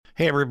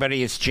Hey,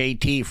 everybody, it's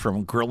JT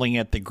from Grilling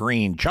at the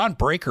Green. John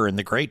Breaker and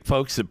the great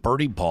folks at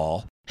Birdie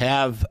Ball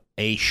have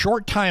a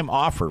short-time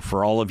offer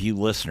for all of you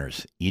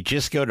listeners. You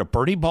just go to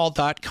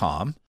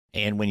birdieball.com,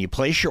 and when you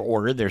place your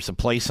order, there's a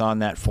place on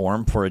that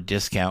form for a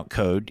discount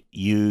code.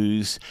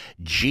 Use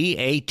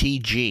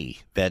GATG.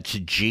 That's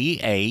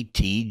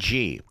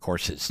GATG. Of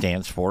course, it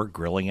stands for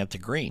Grilling at the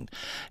Green.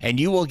 And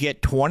you will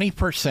get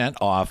 20%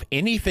 off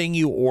anything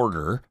you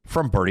order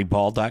from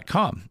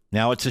birdieball.com.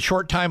 Now, it's a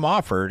short-time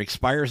offer. It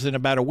expires in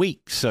about a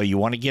week, so you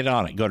want to get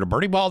on it. Go to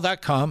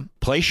birdieball.com,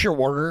 place your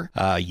order,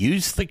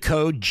 use the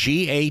code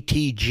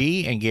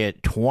GATG, and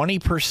get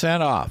 20%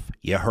 off.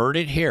 You heard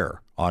it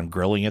here on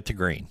Grilling at the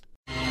Green.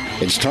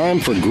 It's time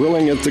for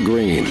Grilling at the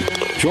Green.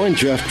 Join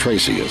Jeff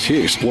Tracy as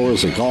he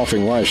explores the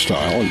golfing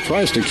lifestyle and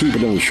tries to keep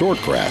it in the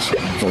short grass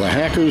for the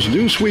hackers,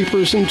 dew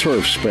sweepers, and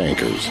turf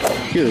spankers.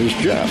 Here's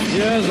Jeff.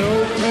 Just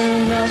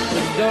open up the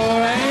door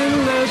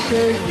and let's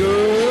take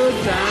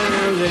good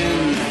times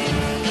in.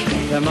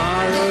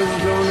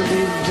 Tomorrow's gonna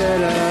be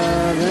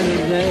better than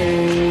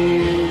today.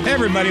 Hey,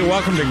 everybody,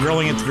 welcome to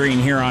Grilling at the Green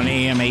here on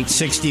AM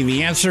 860.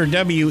 The Answer,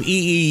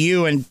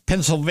 WEEU in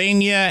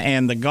Pennsylvania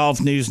and the Golf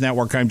News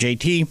Network. I'm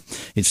JT.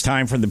 It's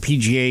time for the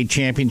PGA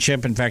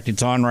Championship. In fact,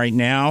 it's on right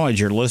now as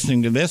you're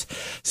listening to this.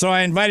 So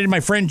I invited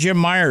my friend Jim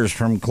Myers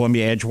from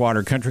Columbia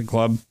Edgewater Country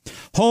Club,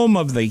 home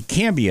of the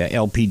Cambia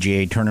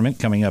LPGA tournament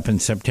coming up in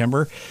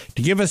September,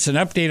 to give us an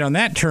update on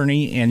that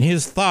tourney and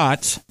his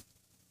thoughts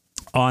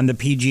on the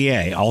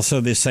PGA.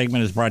 Also, this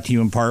segment is brought to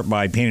you in part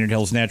by Painted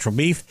Hills Natural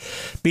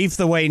Beef, beef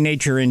the way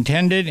nature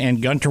intended,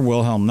 and Gunter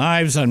Wilhelm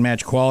Knives,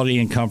 unmatched quality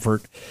and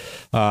comfort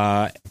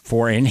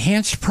for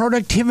enhanced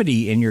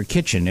productivity in your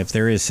kitchen, if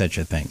there is such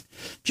a thing.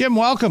 Jim,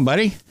 welcome,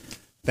 buddy.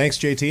 Thanks,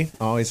 JT.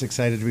 Always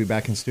excited to be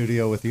back in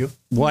studio with you.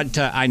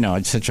 I know,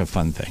 it's such a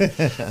fun thing.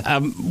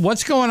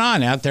 What's going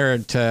on out there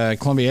at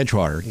Columbia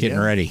Edgewater, getting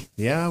ready?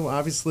 Yeah, well,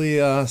 obviously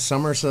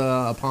summer's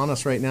upon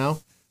us right now.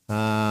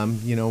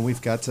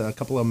 We've got a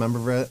couple of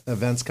member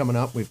events coming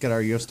up. We've got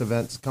our Yost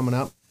events coming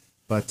up.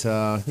 But,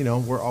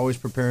 we're always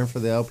preparing for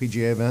the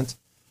LPGA event.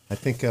 I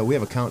think we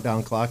have a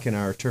countdown clock in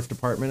our turf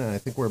department, and I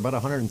think we're about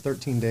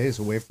 113 days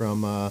away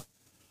from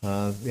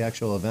the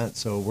actual event.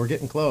 So we're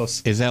getting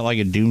close. Is that like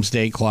a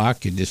doomsday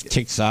clock? It just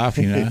ticks off,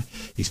 You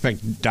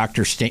expect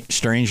Dr.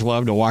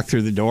 Strangelove to walk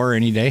through the door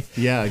any day?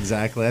 Yeah,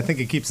 exactly. I think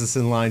it keeps us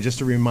in line.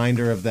 Just a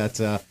reminder of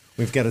that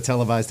we've got a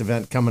televised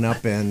event coming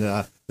up, and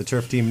the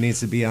turf team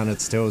needs to be on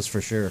its toes for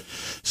sure.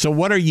 So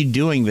what are you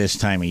doing this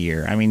time of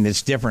year? I mean,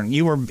 it's different.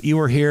 You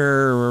were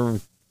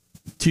here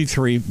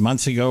 2-3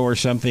 months ago or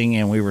something,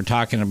 and we were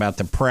talking about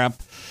the prep,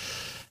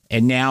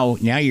 and now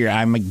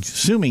I'm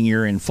assuming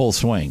you're in full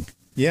swing.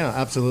 Yeah,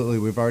 absolutely.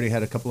 We've already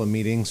had a couple of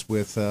meetings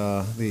with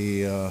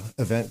the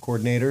event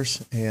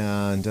coordinators,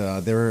 and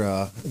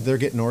they're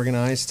getting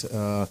organized.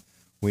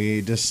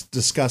 We just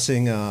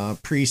discussing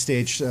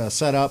pre-stage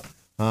setup,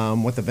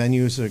 what the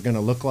venues are going to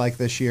look like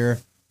this year.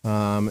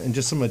 And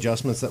just some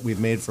adjustments that we've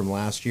made from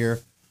last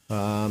year.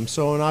 And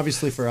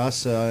obviously for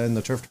us in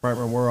the turf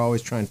department, we're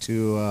always trying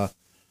to,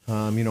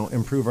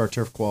 improve our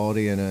turf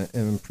quality and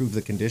improve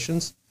the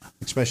conditions,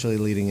 especially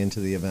leading into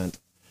the event.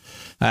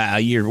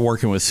 You're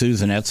working with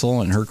Susan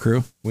Etzel and her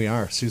crew? We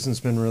are.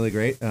 Susan's been really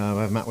great.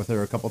 I've met with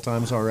her a couple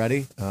times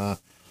already. Her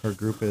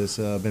group has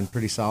been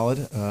pretty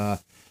solid.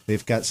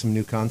 They've got some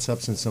new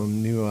concepts and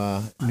some new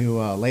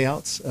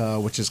layouts,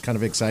 which is kind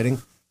of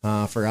exciting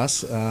for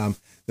us.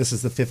 This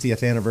is the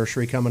 50th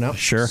anniversary coming up.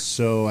 Sure.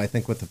 So I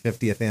think with the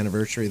 50th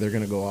anniversary, they're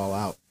going to go all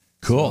out.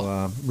 Cool.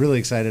 So, really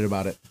excited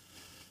about it.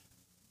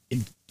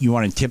 You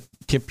want to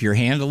tip your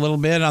hand a little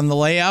bit on the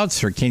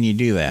layouts, or can you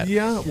do that?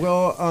 Yeah,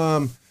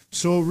 well,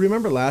 so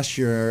remember last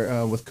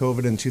year with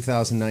COVID in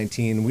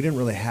 2019, we didn't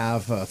really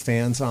have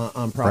fans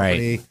on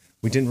property. Right.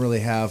 We didn't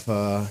really have,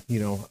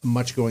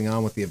 much going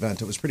on with the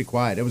event. It was pretty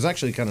quiet. It was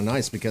actually kind of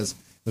nice because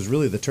it was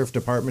really the turf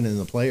department and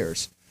the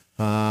players.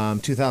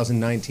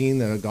 2019,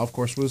 the golf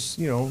course was,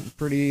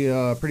 pretty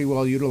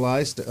well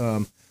utilized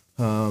by,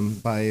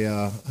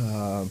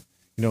 the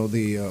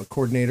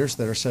coordinators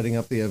that are setting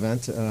up the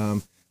event.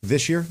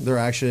 This year, they're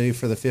actually,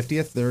 for the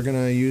 50th, they're going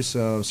to use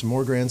some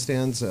more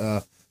grandstands,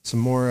 some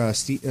more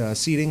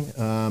seating.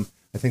 I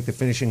think the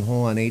finishing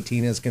hole on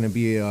 18 is going to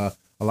be a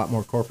lot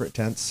more corporate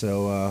tents.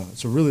 So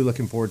really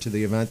looking forward to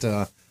the event.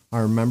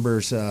 Our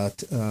members'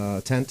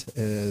 tent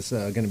is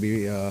going to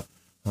be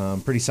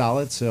pretty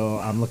solid, so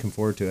I'm looking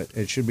forward to it.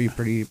 It should be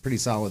pretty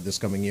solid this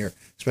coming year,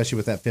 especially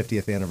with that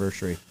 50th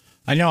anniversary.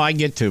 I know I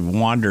get to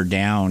wander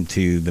down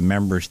to the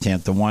members'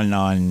 tent, the one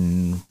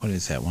on, what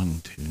is that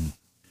one?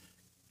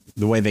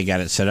 The way they got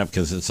it set up,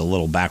 because it's a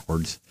little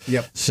backwards.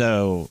 Yep.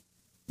 So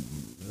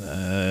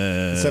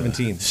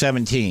 17.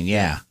 17,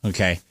 yeah.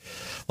 Okay.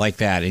 Like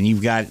that. And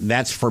you've got,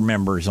 that's for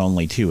members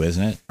only too,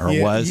 isn't it? Or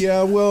yeah, was?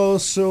 Yeah, well,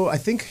 so I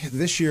think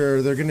this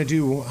year they're going to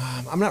do,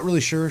 I'm not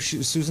really sure.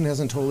 Susan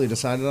hasn't totally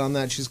decided on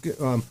that.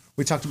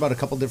 We talked about a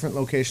couple different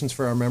locations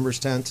for our members'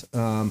 tent,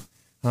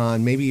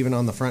 and maybe even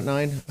on the front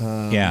nine.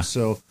 Yeah.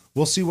 So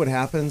we'll see what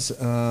happens.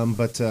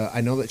 But I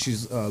know that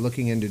she's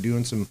looking into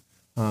doing some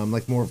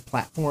like more of a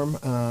platform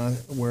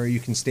where you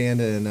can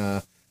stand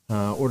and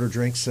order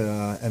drinks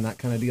and that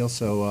kind of deal.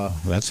 So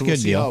that's a we'll good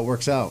see deal. how it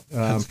works out.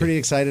 I'm pretty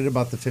excited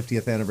about the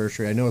 50th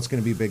anniversary. I know it's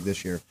going to be big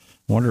this year.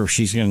 Wonder if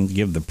she's going to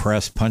give the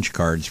press punch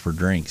cards for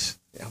drinks.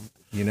 Yeah,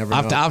 you never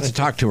I'll know. have to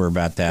talk to her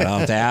about that. I'll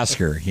have to ask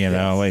her.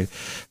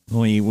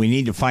 We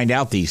need to find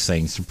out these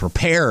things to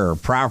prepare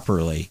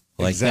properly.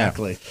 Like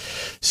exactly.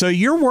 That. So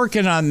you're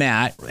working on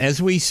that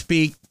as we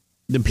speak.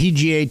 The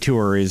PGA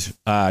Tour is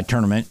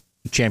tournament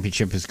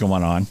championship is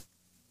going on.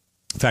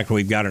 In fact,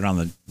 we've got it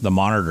on the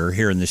monitor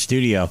here in the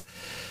studio.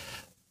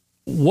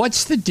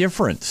 What's the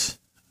difference?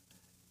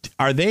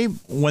 Are they,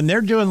 when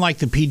they're doing like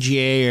the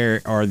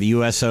PGA or the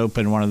U.S.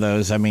 Open, one of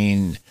those, I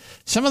mean,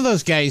 some of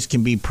those guys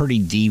can be pretty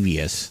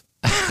devious,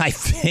 I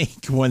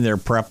think, when they're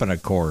prepping a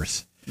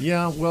course.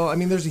 Yeah, well, I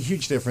mean, there's a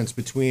huge difference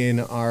between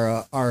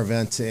our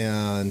event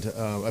and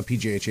a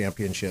PGA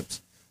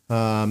Championships.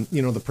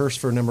 The purse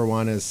for number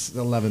one is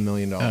 $11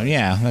 million. Oh,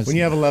 yeah. When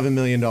you have $11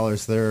 million,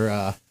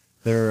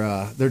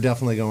 they're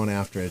definitely going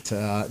after it.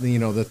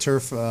 The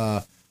turf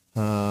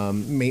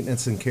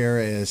maintenance and care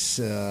is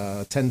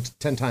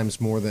 10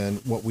 times more than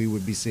what we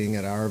would be seeing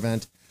at our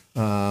event.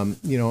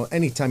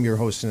 Anytime you're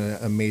hosting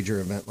a major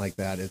event like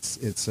that,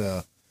 it's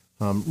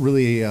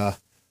really the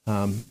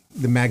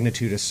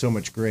magnitude is so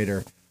much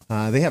greater.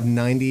 They have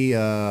 90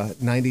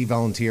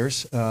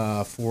 volunteers for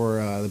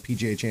the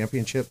PGA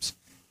Championships,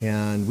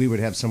 and we would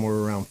have somewhere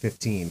around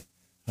 15.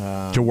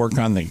 To work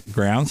on the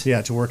grounds?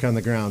 Yeah, to work on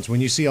the grounds.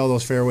 When you see all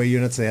those fairway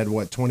units, they had,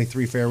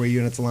 23 fairway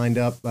units lined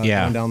up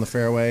going down the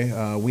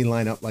fairway. We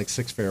line up like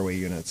 6 fairway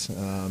units.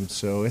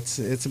 So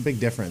it's a big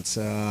difference.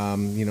 The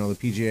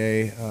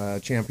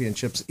PGA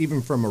Championships,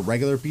 even from a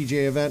regular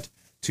PGA event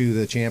to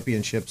the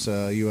Championships,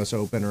 U.S.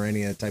 Open or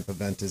any type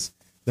of event,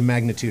 the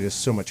magnitude is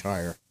so much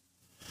higher.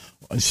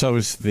 So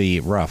is the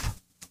rough.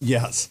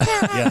 Yes.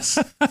 Yes.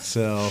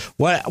 So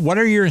what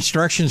are your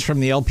instructions from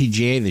the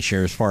LPGA this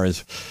year as far as,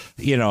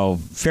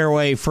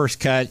 fairway, first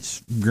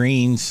cuts,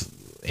 greens,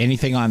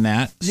 anything on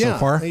that so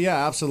far?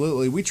 Yeah,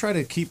 absolutely. We try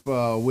to keep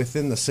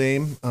within the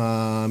same,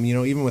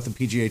 even with the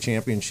PGA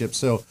Championship.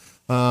 So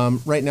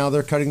right now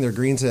they're cutting their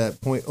greens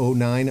at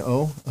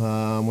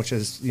 .090, which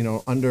is,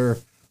 under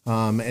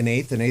an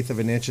eighth. An eighth of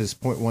an inch is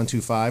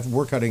 .125.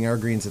 We're cutting our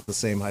greens at the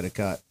same height of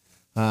cut.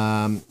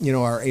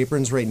 Our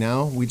aprons right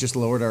now, we just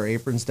lowered our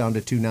aprons down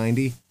to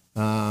 290.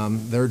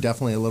 They're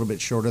definitely a little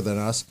bit shorter than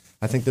us.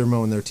 I think they're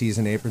mowing their tees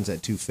and aprons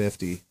at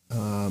 250.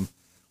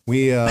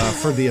 We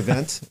for the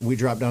event, we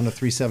dropped down to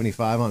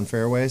 375 on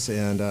fairways,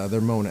 and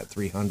they're mowing at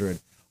 300.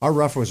 Our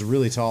rough was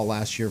really tall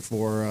last year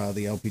for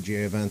the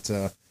LPGA event.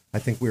 I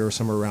think we were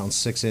somewhere around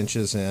 6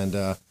 inches, and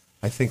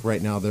I think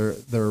right now they're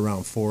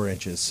around 4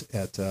 inches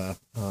at the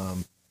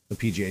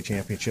PGA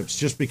Championships,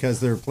 just because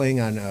they're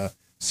playing on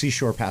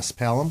Seashore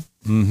Paspalum.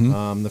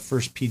 Mm-hmm. The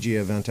first PGA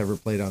event ever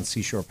played on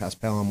Seashore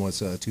Paspalum was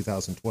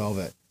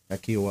 2012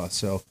 at Kiowa.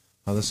 So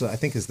this, I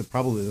think, is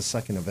probably the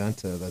second event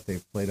that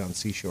they've played on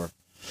Seashore.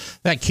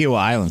 That Kiowa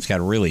Island's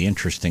got a really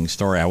interesting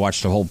story. I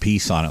watched a whole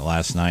piece on it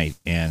last night,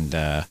 and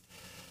I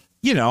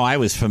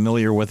was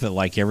familiar with it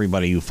like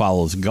everybody who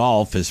follows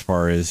golf as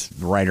far as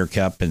the Ryder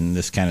Cup and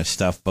this kind of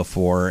stuff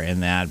before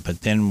and that.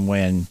 But then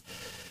when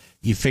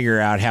you figure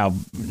out how,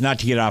 not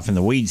to get off in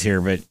the weeds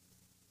here, but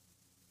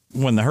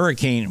when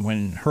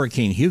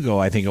Hurricane Hugo,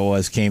 I think it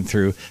was, came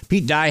through,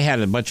 Pete Dye had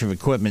a bunch of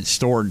equipment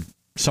stored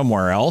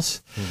somewhere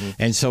else. Mm-hmm.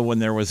 And so when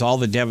there was all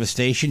the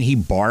devastation, he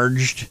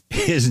barged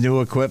his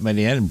new equipment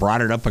in and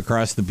brought it up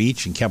across the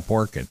beach and kept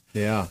working.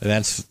 Yeah.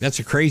 That's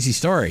a crazy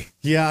story.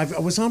 Yeah, I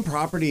was on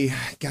property,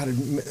 I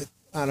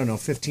don't know,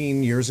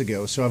 15 years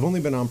ago. So I've only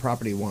been on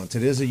property once.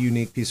 It is a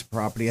unique piece of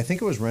property. I think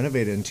it was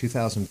renovated in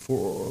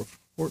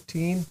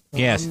 2014.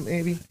 Yes.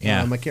 Maybe.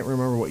 Yeah. I can't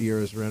remember what year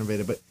it was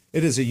renovated, but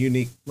it is a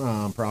unique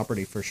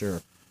property for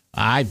sure.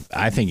 I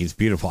think it's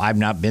beautiful. I've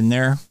not been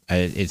there.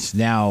 It's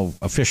now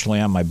officially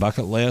on my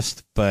bucket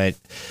list, but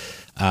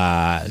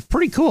it's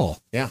pretty cool.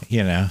 Yeah.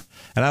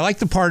 And I like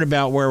the part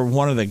about where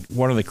one of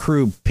the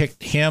crew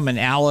picked him and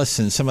Alice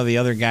and some of the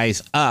other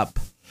guys up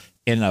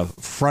in a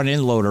front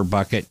end loader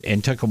bucket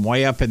and took them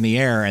way up in the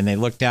air, and they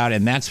looked out,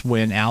 and that's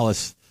when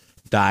Alice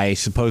Dye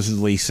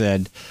supposedly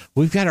said,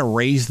 "We've got to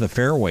raise the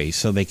fairways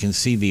so they can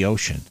see the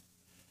ocean."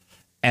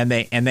 And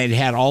they'd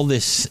had all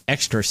this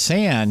extra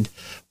sand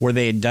where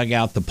they had dug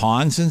out the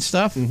ponds and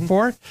stuff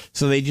for it.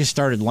 So they just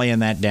started laying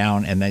that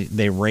down, and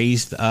they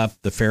raised up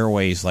the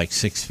fairways like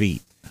 6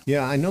 feet.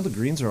 Yeah, I know the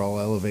greens are all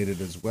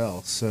elevated as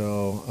well.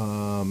 So,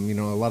 a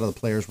lot of the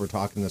players were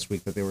talking this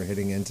week that they were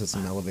hitting into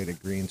some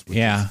elevated greens, which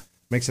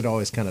makes it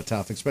always kind of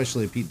tough,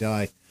 especially Pete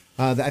Dye.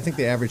 I think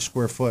the average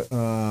square foot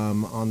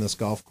on this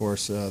golf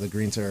course, the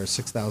greens are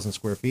 6,000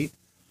 square feet.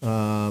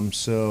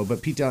 But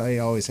Pete Dye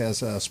always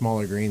has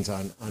smaller greens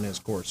on his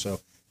course. So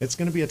it's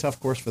going to be a tough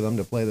course for them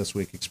to play this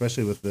week,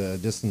 especially with the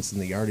distance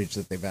and the yardage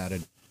that they've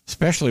added.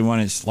 Especially when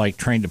it's like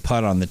trying to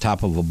putt on the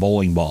top of a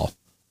bowling ball.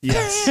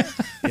 Yes.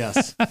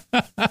 Yes.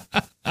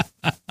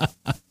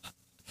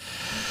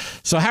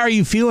 So how are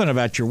you feeling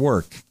about your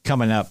work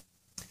coming up?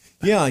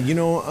 Yeah,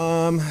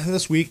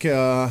 this week,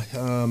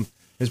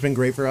 has been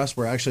great for us.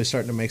 We're actually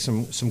starting to make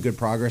some good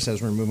progress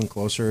as we're moving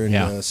closer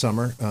into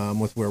summer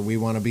with where we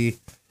want to be.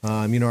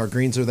 Our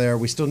greens are there.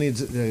 We still need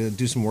to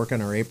do some work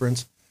on our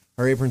aprons.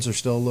 Our aprons are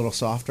still a little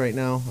soft right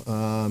now,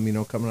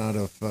 coming out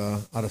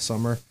of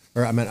summer,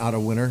 or I meant out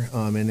of winter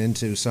and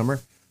into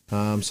summer.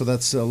 So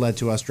that's led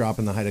to us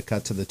dropping the height of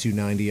cut to the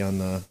 290 on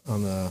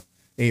the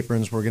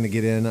aprons. We're going to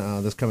get in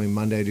this coming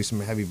Monday, do some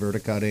heavy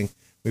verticutting.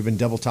 We've been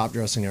double top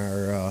dressing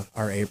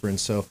our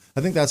aprons. So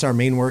I think that's our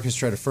main work, is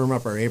try to firm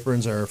up our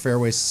aprons. Our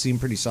fairways seem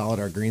pretty solid.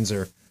 Our greens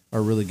are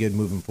really good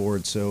moving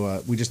forward.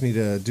 So we just need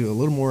to do a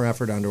little more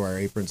effort onto our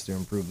aprons to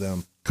improve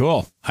them.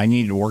 Cool. I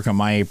need to work on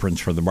my aprons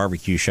for the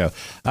barbecue show.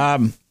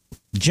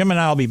 Jim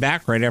and I will be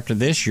back right after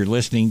this. You're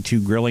listening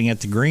to Grilling at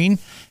the Green,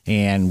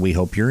 and we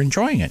hope you're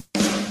enjoying it.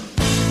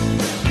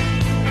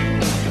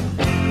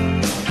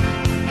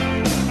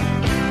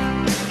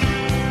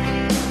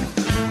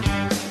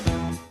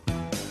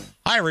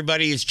 Hi,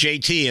 everybody. It's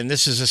JT, and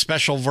this is a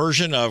special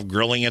version of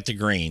Grilling at the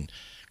Green.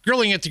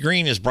 Grilling at the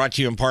Green is brought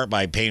to you in part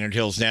by Painted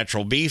Hills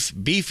Natural Beef.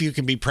 Beef you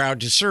can be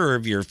proud to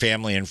serve your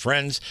family and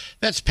friends.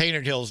 That's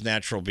Painted Hills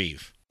Natural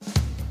Beef.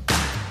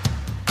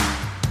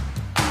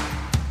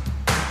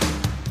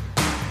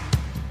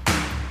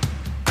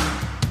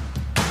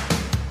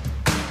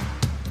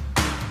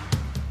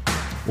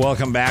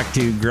 Welcome back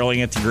to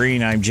Grilling at the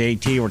Green. I'm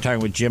JT. We're talking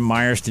with Jim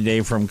Myers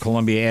today from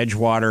Columbia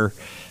Edgewater.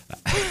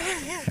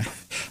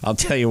 I'll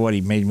tell you what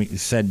he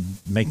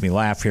make me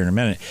laugh here in a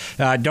minute.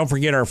 Don't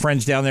forget our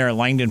friends down there at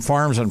Langdon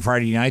Farms on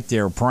Friday night.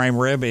 Their prime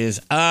rib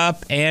is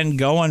up and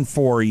going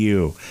for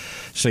you.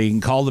 So you can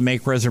call to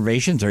make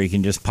reservations, or you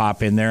can just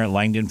pop in there at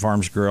Langdon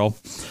Farms Grill.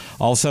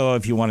 Also,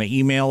 if you want to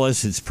email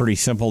us, it's pretty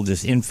simple.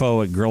 Just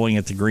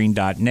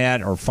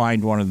info@grillingatthegreen.net, or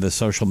find one of the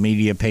social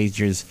media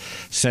pages.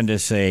 Send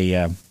us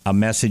a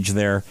message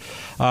there.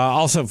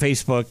 Also,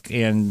 Facebook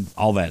and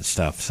all that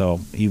stuff.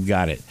 So you've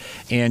got it.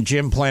 And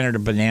Jim planted a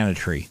banana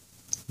tree.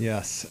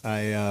 Yes,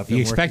 you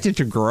expect it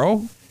to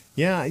grow?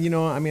 Yeah,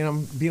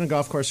 I'm being a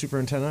golf course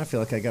superintendent. I feel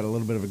like I got a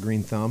little bit of a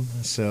green thumb,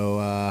 so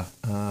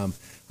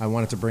I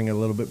wanted to bring a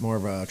little bit more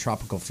of a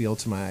tropical feel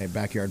to my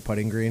backyard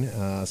putting green.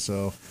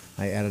 So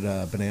I added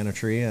a banana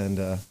tree,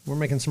 and we're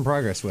making some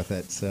progress with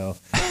it. So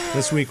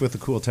this week with the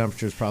cool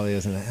temperatures probably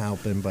isn't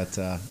helping, but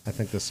I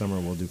think this summer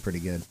we'll do pretty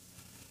good.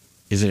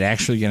 Is it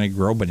actually going to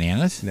grow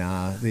bananas?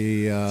 Nah,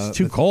 it's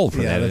too cold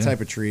for that. Yeah, the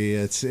type of tree,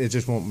 it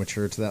just won't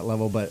mature to that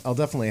level. But I'll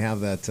definitely have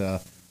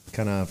that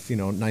kind of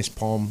nice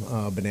palm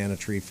banana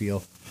tree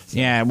feel. So.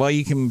 Yeah, well,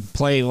 you can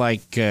play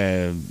like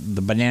the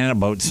Banana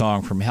Boat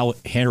song from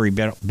Henry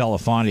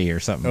Belafonte or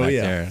something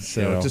there.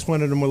 So just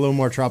wanted a little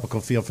more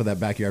tropical feel for that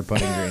backyard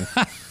putting green.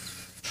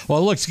 Well,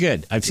 it looks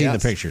good. I've seen the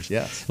pictures.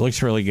 Yes, it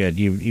looks really good.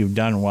 You've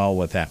done well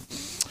with that.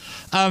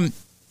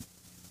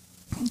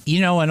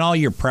 In all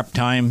your prep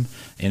time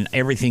and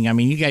everything, I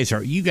mean, you guys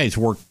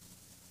work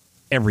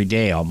every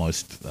day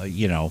almost,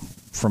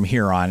 from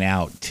here on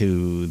out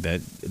to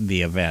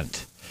the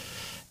event.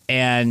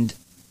 And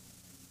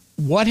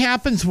what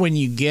happens when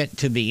you get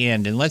to the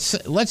end? And let's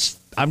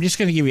I'm just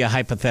going to give you a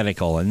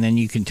hypothetical, and then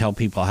you can tell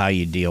people how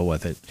you deal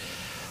with it.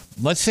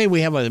 Let's say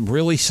we have a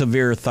really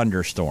severe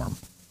thunderstorm,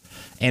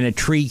 and a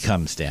tree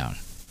comes down,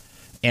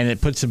 and it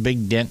puts a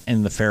big dent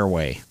in the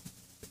fairway.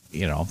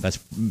 That's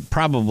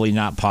probably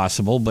not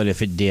possible, but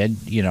if it did,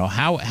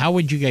 how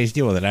would you guys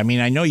deal with it? I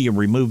mean, I know you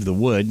remove the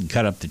wood and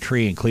cut up the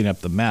tree and clean up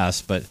the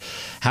mess, but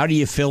how do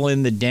you fill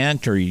in the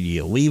dent, or do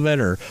you leave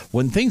it? Or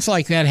when things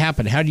like that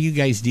happen, how do you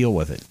guys deal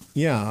with it?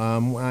 Yeah,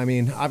 I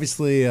mean,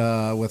 obviously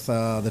with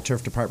the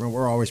turf department,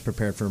 we're always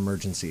prepared for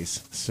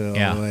emergencies. So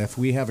if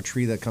we have a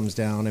tree that comes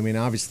down, I mean,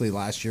 obviously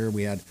last year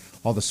we had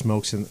all the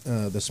smoke and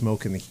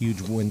the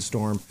huge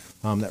windstorm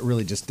that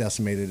really just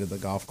decimated the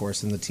golf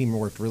course, and the team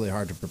worked really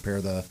hard to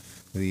prepare the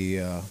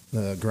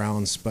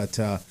grounds. But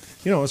it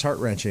was heart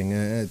wrenching.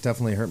 It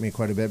definitely hurt me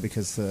quite a bit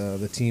because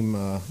the team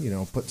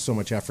put so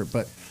much effort.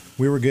 But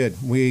we were good.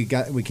 We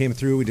came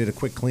through. We did a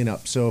quick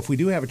cleanup. So if we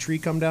do have a tree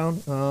come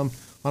down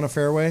on a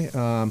fairway,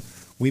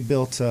 we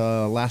built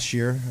last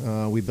year.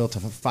 We built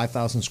a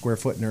 5,000 square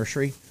foot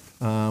nursery.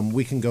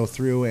 We can go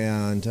through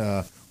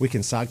and we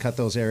can sod cut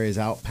those areas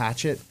out,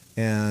 patch it,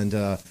 and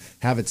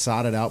have it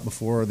sodded out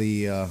before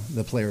the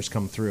players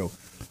come through.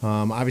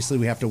 Obviously,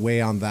 we have to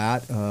weigh on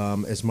that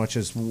as much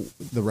as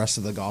the rest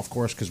of the golf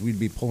course, because we'd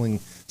be pulling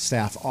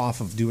staff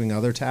off of doing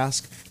other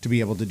tasks to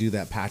be able to do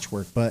that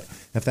patchwork. But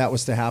if that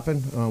was to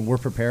happen, we're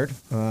prepared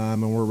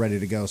and we're ready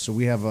to go. So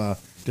we have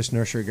just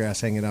nursery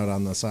grass hanging out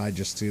on the side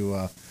just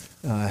to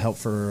help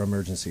for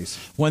emergencies.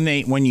 When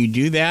you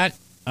do that,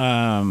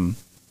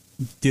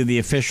 do the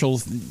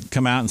officials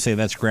come out and say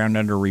that's ground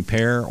under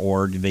repair,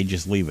 or do they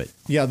just leave it?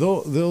 Yeah,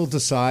 they'll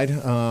decide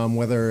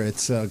whether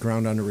it's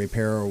ground under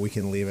repair or we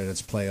can leave it.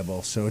 It's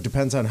playable. So it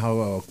depends on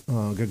how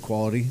good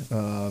quality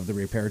the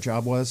repair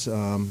job was.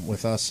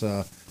 With us,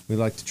 we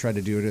like to try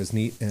to do it as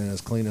neat and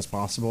as clean as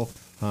possible.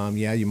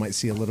 You might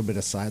see a little bit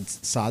of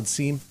sod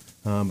seam,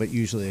 but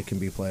usually it can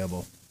be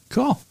playable.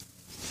 Cool.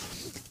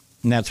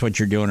 And that's what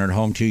you're doing at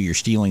home, too? You're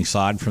stealing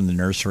sod from the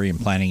nursery and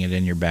planting it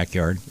in your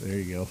backyard? There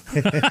you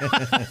go.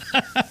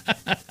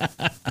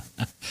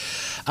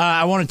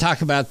 I want to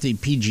talk about the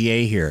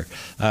PGA here,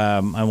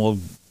 and we'll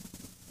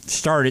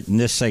start it in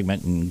this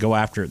segment and go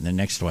after it in the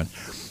next one.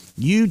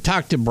 You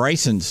talked to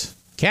Bryson's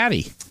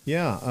caddy.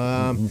 Yeah.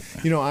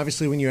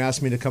 Obviously when you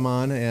asked me to come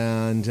on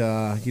and,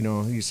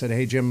 you said,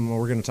 hey, Jim,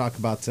 we're going to talk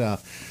about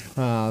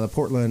the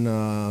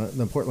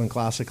Portland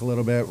Classic a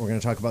little bit. We're going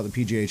to talk about the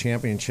PGA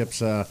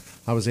Championships.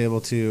 I was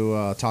able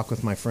to talk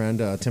with my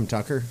friend, Tim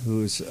Tucker,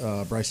 who's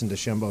Bryson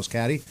DeChambeau's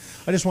caddy.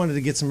 I just wanted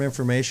to get some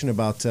information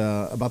about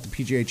the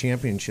PGA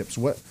Championships.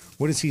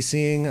 What is he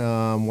seeing?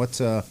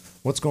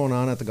 What's going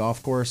on at the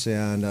golf course?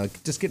 And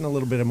just getting a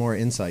little bit of more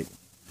insight.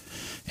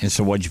 And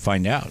so what'd you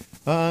find out?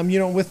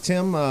 With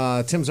Tim,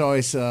 Tim's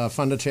always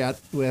fun to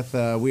chat with.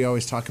 We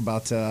always talk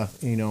about,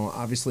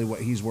 obviously what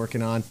he's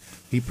working on.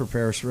 He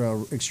prepares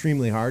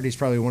extremely hard. He's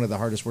probably one of the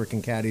hardest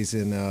working caddies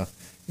on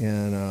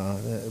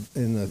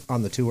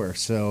the tour.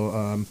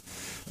 So,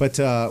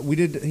 we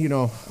did,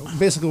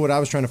 basically what I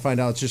was trying to find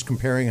out is just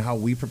comparing how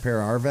we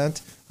prepare our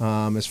event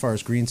as far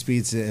as green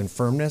speeds and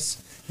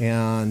firmness,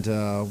 and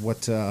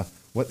what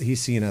he's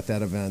seeing at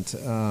that event.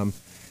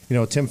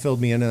 Tim filled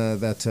me in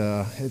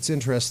that it's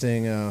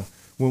interesting.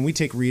 When we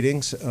take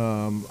readings,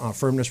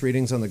 firmness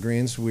readings on the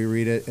greens, we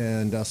read it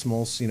in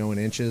decimals, in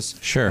inches.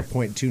 Sure.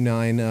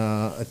 0.29,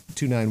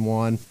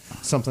 291,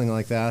 something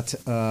like that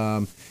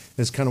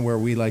is kind of where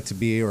we like to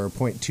be, or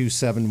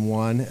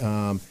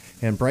 0.271.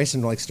 And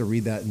Bryson likes to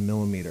read that in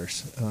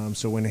millimeters.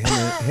 So when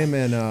him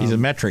and he's a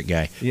metric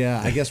guy.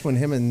 Yeah, I guess when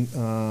him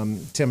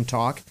and Tim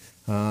talk,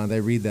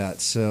 they read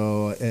that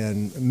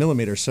in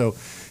millimeters. So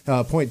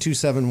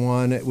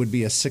 0.271, it would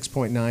be a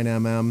 6.9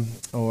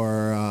 mm.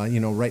 Or,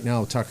 right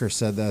now Tucker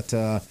said that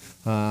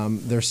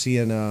they're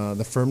seeing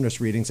the firmness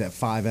readings at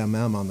 5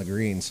 mm on the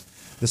greens.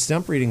 The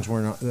stump readings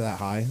weren't that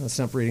high. The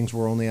stump readings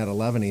were only at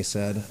 11, he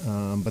said,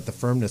 but the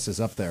firmness is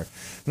up there.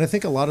 And I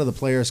think a lot of the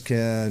players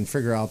can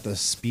figure out the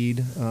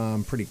speed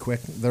pretty quick.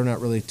 They're not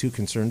really too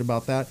concerned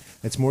about that.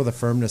 It's more the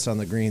firmness on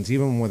the greens.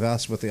 Even with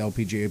us, with the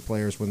LPGA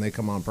players, when they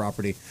come on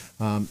property,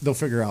 they'll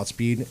figure out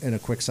speed in a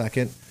quick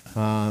second.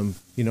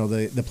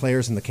 The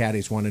players and the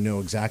caddies want to know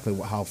exactly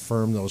how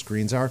firm those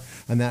greens are,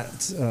 and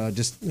that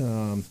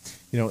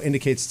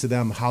indicates to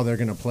them how they're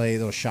going to play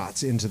those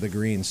shots into the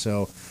greens.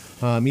 So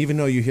even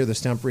though you hear the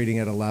stump reading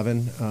at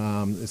 11,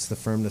 it's the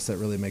firmness that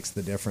really makes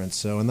the difference.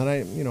 So, and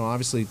then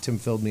obviously Tim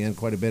filled me in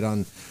quite a bit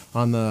on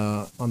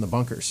the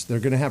bunkers. They're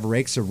going to have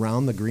rakes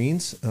around the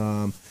greens.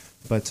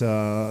 But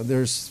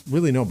there's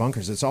really no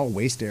bunkers. It's all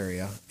waste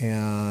area,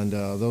 and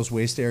those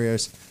waste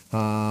areas,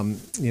 the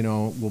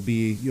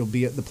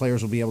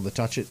players will be able to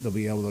touch it. They'll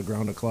be able to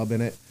ground a club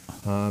in it,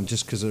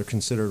 just because they're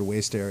considered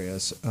waste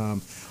areas.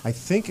 I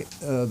think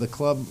the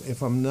club,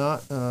 if I'm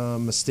not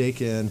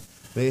mistaken,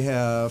 they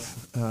have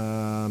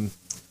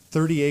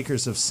 30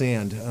 acres of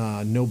sand,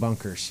 no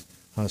bunkers.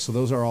 So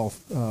those are all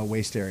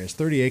waste areas.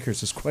 30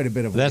 acres is quite a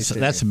bit of waste area.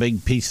 That's a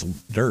big piece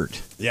of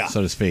dirt,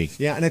 so to speak.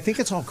 Yeah, and I think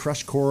it's all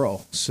crushed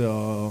coral.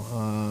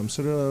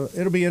 So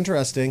it'll be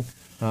interesting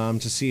to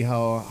see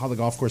how the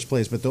golf course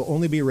plays. But there'll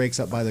only be rakes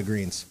up by the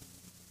greens.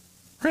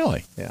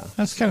 Really? Yeah.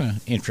 That's kind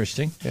of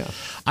interesting. Yeah.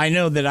 I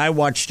know that I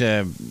watched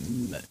a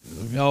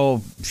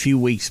few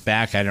weeks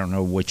back. I don't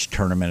know which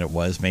tournament it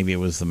was. Maybe it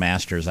was the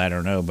Masters. I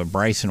don't know. But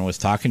Bryson was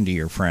talking to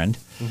your friend.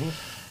 Mm-hmm.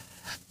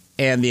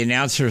 And the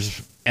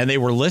announcers... And they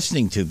were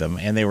listening to them,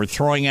 and they were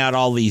throwing out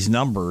all these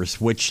numbers,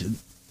 which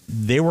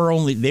they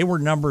were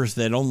numbers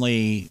that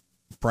only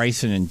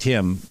Bryson and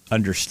Tim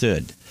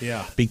understood.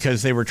 Yeah.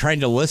 Because they were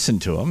trying to listen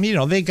to them.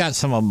 They got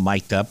some of them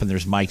mic'd up, and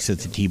there's mics at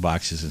the tee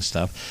boxes and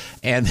stuff.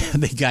 And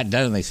they got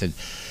done, and they said,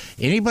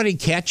 anybody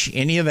catch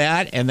any of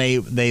that? And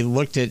they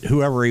looked at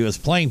whoever his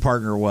playing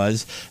partner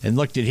was and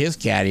looked at his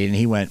caddy, and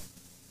he went,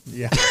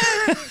 yeah.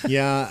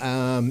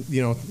 Yeah.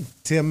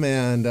 Tim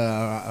and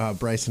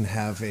Bryson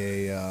have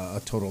a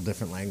total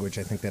different language,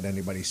 I think, that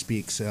anybody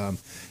speaks.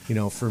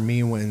 For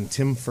me, when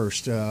Tim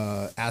first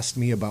asked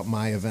me about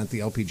my event,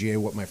 the LPGA,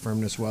 what my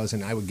firmness was,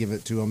 and I would give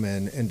it to him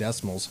in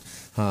decimals,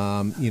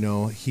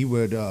 he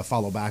would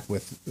follow back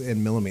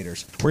in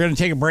millimeters. We're going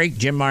to take a break.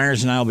 Jim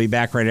Myers and I will be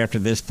back right after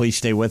this. Please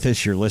stay with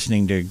us. You're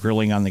listening to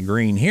Grilling on the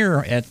Green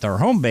here at our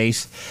home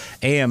base,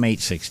 AM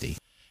 860.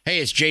 Hey,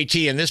 it's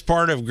JT, and this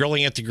part of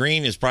Grilling at the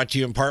Green is brought to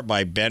you in part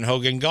by Ben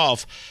Hogan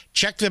Golf.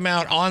 Check them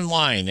out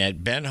online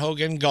at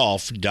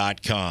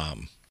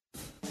benhogangolf.com.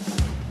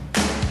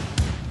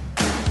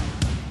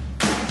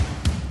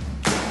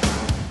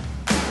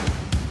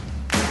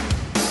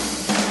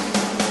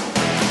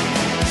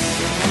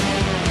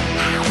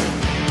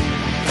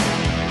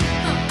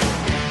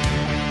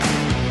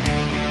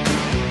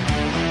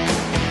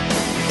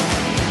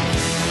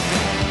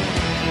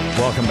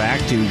 Welcome back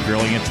to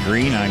Grilling at the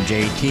Green. I'm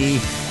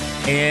JT.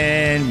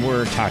 And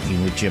we're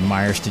talking with Jim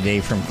Myers today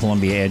from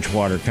Columbia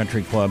Edgewater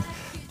Country Club.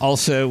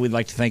 Also, we'd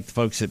like to thank the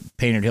folks at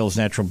Painted Hills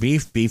Natural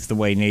Beef, beef the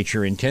way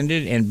nature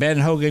intended, and Ben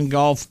Hogan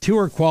Golf,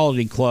 tour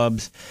quality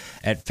clubs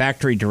at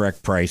factory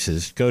direct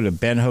prices. Go to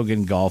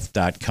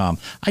benhogangolf.com.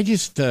 I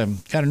just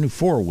got a new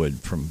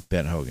 4-wood from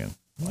Ben Hogan.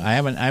 I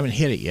haven't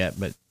hit it yet,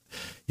 but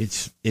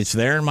it's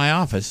there in my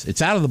office.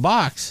 It's out of the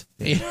box.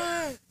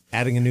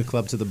 Adding a new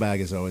club to the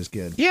bag is always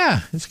good.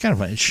 Yeah, it's kind of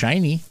fun. It's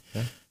shiny.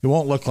 Yeah. It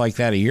won't look like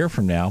that a year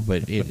from now,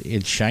 but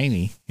it's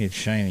shiny. It's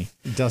shiny.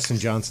 Dustin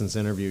Johnson's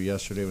interview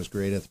yesterday was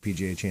great at the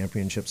PGA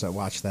Championships. I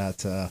watched that.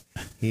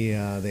 They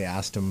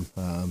asked him,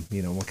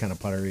 what kind of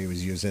putter he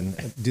was using,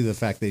 due to the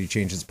fact that he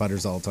changes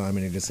putters all the time,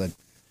 and he just said,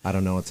 "I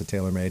don't know. It's a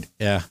TaylorMade."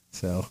 Yeah.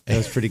 So it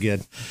was pretty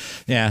good.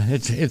 Yeah,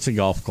 it's a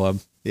golf club.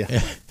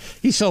 Yeah.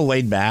 He's so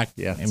laid back.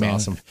 Yeah, it's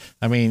awesome.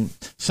 I mean,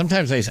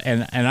 sometimes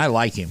and I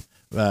like him.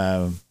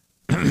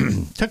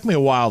 Took me a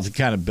while to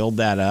kind of build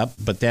that up,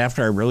 but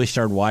after I really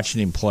started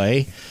watching him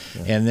play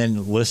and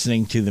then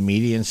listening to the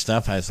media and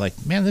stuff, I was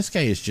like, man, this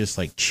guy is just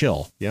like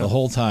chill the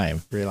whole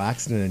time.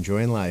 Relaxing and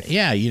enjoying life.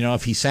 Yeah,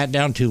 if he sat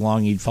down too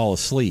long, he'd fall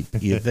asleep.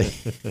 You'd think.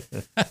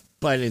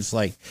 But it's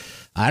like,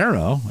 I don't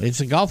know.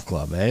 It's a golf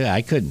club.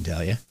 I couldn't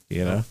tell you.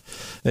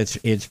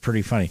 It's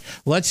pretty funny.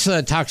 Let's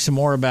talk some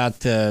more about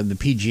the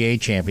PGA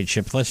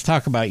Championship. Let's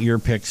talk about your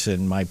picks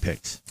and my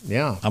picks.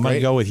 Yeah. I'm going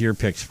to go with your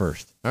picks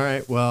first. All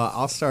right. Well,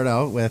 I'll start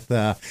out with,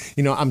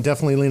 I'm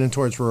definitely leaning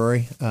towards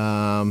Rory.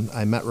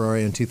 I met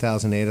Rory in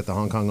 2008 at the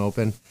Hong Kong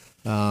Open.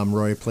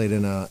 Rory played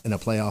in a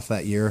playoff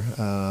that year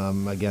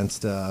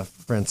against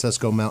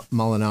Francisco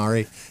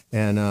Molinari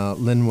and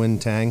Lin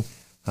Wintang.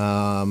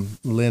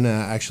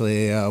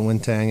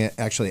 Wintang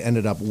actually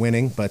ended up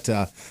winning, but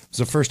it was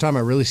the first time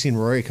I really seen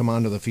Rory come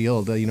onto the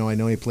field. I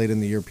know he played in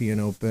the European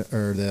Open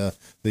or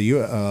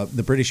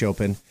the British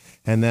Open,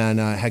 and then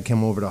had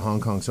come over to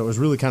Hong Kong. So it was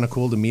really kind of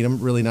cool to meet him.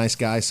 Really nice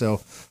guy.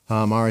 So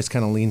I always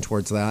kind of lean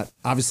towards that.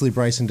 Obviously,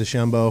 Bryson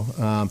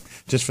DeChambeau,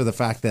 just for the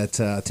fact that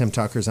Tim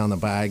Tucker's on the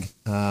bag.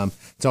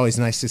 It's always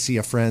nice to see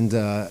a friend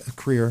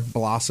career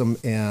blossom,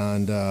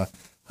 and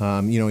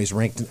he's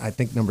ranked, I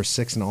think, number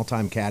 6 in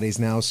all-time caddies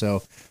now.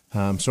 So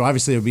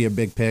obviously it would be a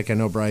big pick. I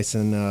know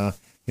Bryson,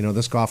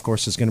 this golf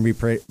course is going to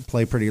be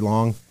play pretty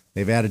long.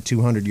 They've added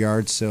 200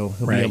 yards, so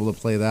he'll be able to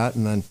play that.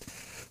 And then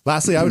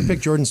lastly, I would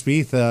pick Jordan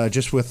Spieth,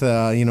 just with,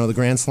 the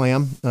Grand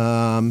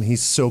Slam.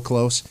 He's so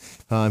close.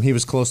 He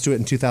was close to it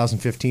in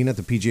 2015 at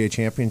the PGA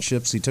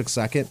Championships. He took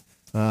second.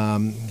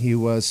 He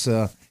was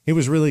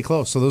really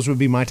close. So those would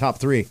be my top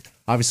 3.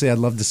 Obviously, I'd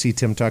love to see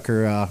Tim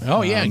Tucker.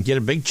 Get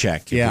a big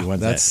check.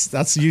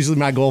 That's usually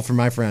my goal for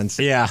my friends.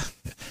 Yeah,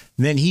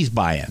 then he's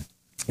buying.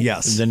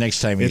 Yes, the next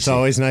time it's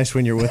always nice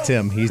when you're with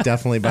Tim. He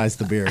definitely buys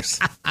the beers.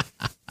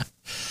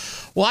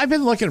 Well, I've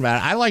been looking about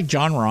it. I like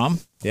Jon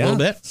Rahm a little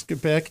bit. It's a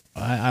good pick.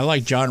 I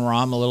like Jon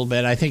Rahm a little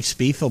bit. I think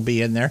Spieth will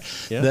be in there.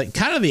 Yeah. The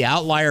kind of the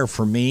outlier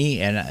for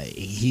me, and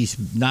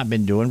he's not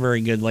been doing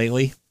very good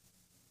lately,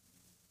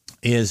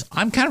 is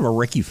I'm kind of a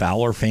Ricky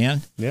Fowler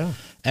fan. Yeah.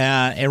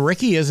 And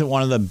Ricky isn't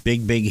one of the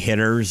big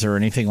hitters or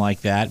anything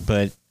like that,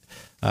 but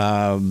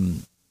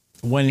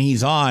when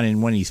he's on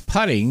and when he's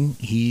putting,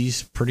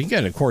 he's pretty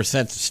good. Of course,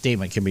 that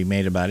statement can be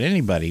made about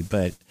anybody,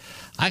 but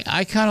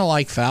I kind of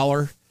like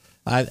Fowler.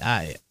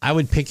 I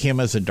would pick him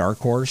as a dark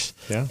horse.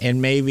 Yeah.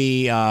 And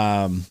maybe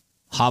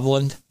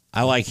Hovland.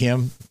 I like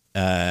him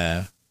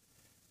because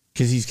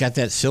he's got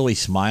that silly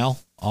smile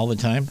all the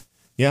time.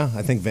 Yeah,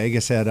 I think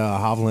Vegas had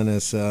Hovland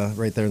as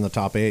right there in the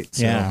top 8.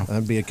 So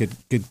that'd be a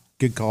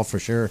good call for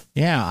sure.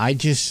 Yeah, I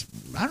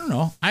don't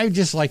know. I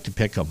just like to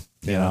pick them,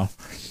 you know.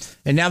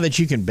 And now that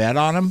you can bet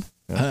on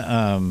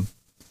them,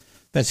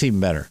 that's even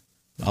better.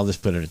 I'll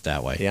just put it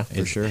that way. Yeah,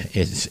 for sure.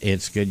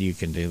 It's good you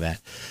can do that.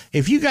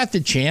 If you got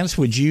the chance,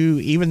 would you,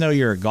 even though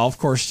you're a golf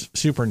course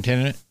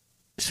superintendent,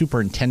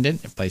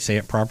 if I say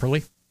it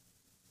properly,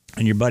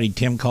 and your buddy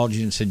Tim called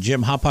you and said,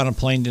 "Jim, hop on a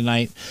plane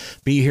tonight.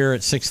 Be here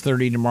at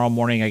 6:30 tomorrow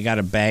morning. I got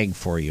a bag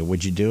for you."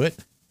 Would you do it?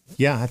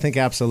 Yeah, I think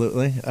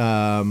absolutely.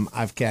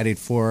 I've caddied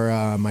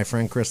for my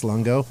friend Chris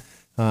Lungo,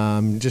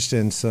 just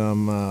in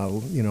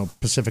some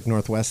Pacific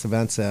Northwest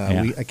events.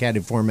 I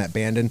caddied for him at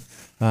Bandon.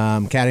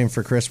 Caddying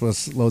for Chris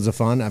was loads of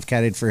fun. I've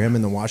caddied for him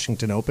in the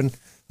Washington Open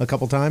a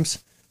couple times.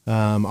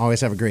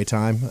 Always have a great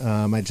time.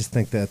 I just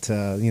think that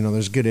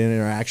there's good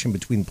interaction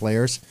between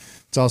players.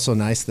 It's also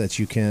nice that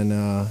you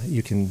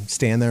can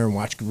stand there and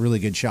watch really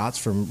good shots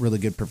from really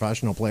good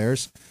professional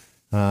players.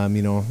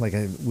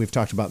 We've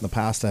talked about in the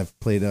past, I've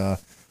played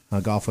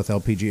golf with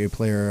LPGA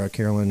player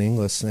Carolyn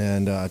Inglis,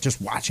 and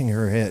just watching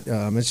her hit,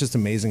 it's just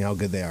amazing how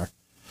good they are.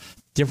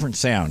 Different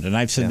sound, and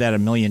I've said that a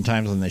million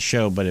times on the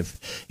show, but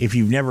if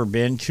you've never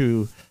been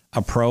to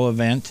a pro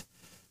event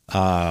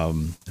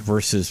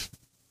versus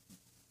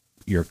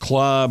your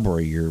club or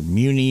your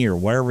muni or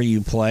wherever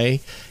you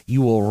play,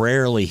 you will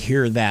rarely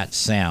hear that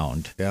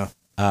sound. Yeah.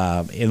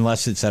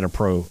 Unless it's at a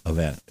pro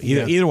event.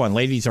 Either one,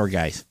 ladies or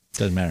guys.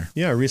 Doesn't matter.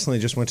 Yeah, I recently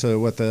just went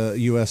to the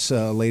U.S.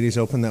 Ladies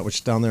Open, that was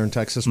down there in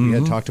Texas. We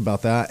had talked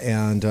about that,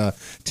 and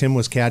Tim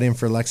was caddying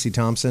for Lexi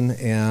Thompson,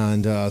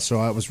 and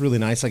so it was really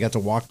nice. I got to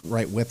walk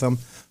right with them.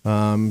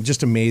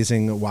 Just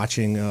amazing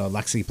watching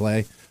Lexi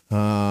play,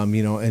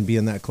 and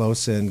being that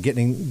close and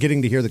getting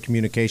to hear the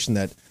communication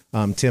that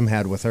Tim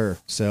had with her.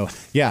 So,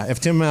 yeah, if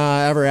Tim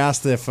ever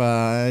asked if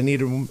I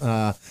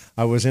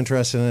was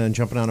interested in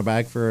jumping on a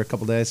bag for a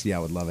couple days, I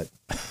would love it.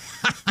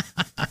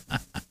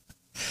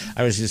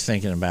 I was just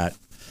thinking about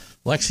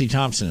Lexi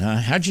Thompson, huh?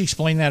 How'd you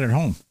explain that at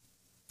home?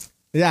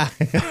 Yeah,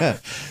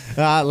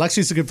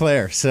 Lexi's a good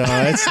player, so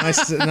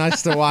it's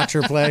nice to watch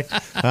her play.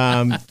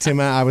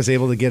 Tim, I was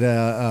able to get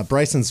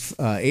Bryson's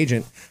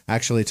agent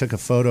actually took a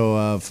photo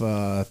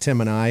of Tim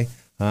and I,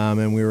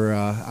 and we were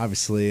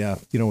obviously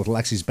with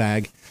Lexi's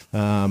bag.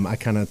 I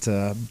kind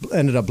of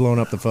ended up blowing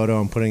up the photo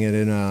and putting it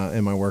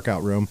in my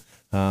workout room.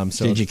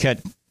 So did you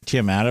cut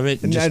Tim out of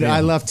it?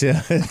 I left Tim.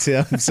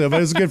 So, but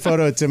it was a good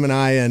photo of Tim and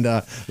I and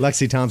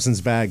Lexi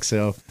Thompson's bag.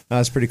 So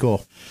that's pretty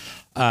cool.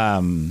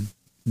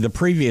 The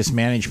previous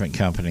management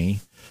company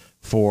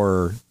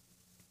for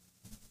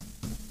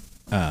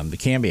the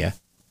Cambia,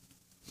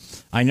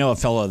 I know a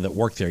fellow that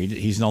worked there.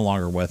 He's no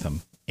longer with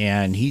them.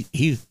 And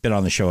he's been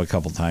on the show a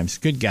couple times.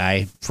 Good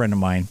guy, friend of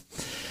mine.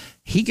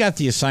 He got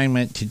the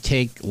assignment to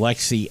take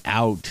Lexi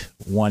out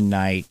one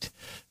night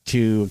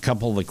to a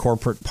couple of the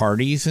corporate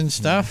parties and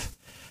stuff.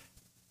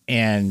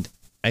 And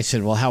I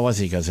said, well, how was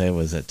he? He goes, it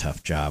was a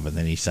tough job. And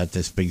then he set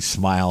this big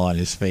smile on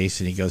his face.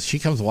 And he goes, she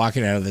comes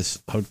walking out of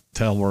this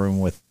hotel room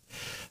with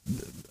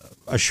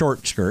a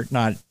short skirt,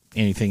 not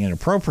anything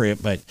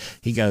inappropriate, but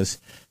he goes,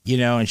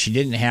 and she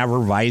didn't have her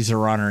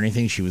visor on or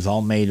anything. She was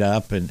all made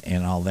up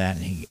and all that.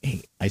 And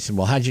I said,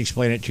 well, how'd you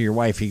explain it to your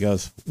wife? He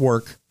goes,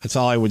 work. That's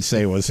all I would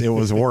say was it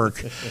was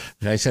work.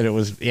 And I said, it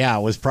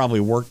was probably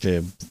work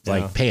to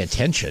pay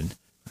attention.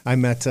 I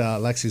met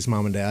Lexi's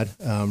mom and dad,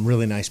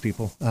 really nice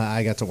people.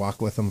 I got to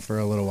walk with them for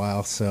a little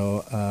while.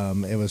 So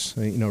it was,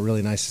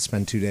 really nice to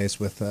spend 2 days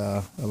with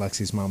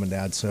Lexi's mom and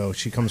dad. So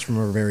she comes from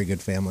a very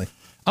good family.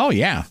 Oh,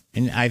 yeah.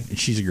 And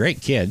she's a great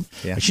kid.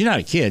 Yeah. She's not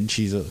a kid.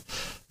 She's a,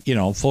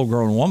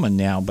 full-grown woman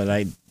now.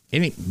 But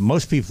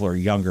most people are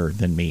younger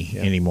than me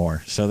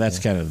anymore. So that's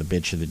kind of the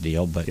bitch of the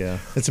deal. But yeah,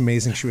 it's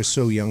amazing. She was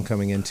so young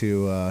coming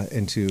into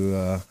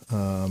the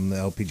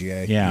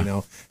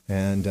LPGA,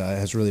 and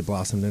has really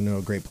blossomed into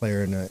a great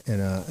player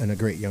and a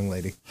great young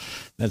lady.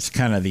 That's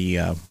kind of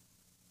the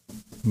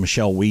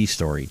Michelle Wee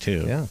story,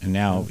 too. Yeah. And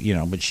now,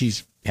 but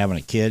she's having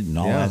a kid and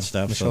all that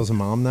stuff. Michelle's a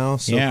mom now.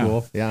 So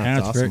cool. Yeah,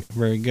 that's awesome.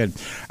 Very, very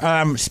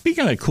good.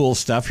 Speaking of cool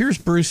stuff, here's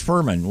Bruce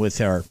Furman with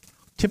our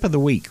tip of the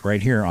week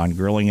right here on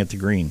Grilling at the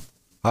Green.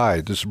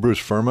 Hi, this is Bruce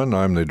Furman.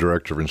 I'm the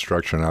Director of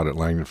Instruction out at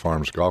Langdon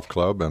Farms Golf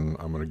Club, and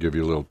I'm going to give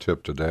you a little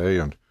tip today.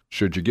 And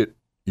should you get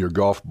your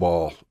golf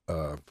ball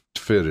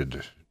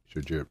fitted,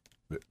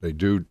 they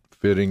do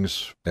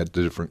fittings at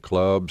the different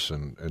clubs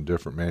and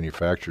different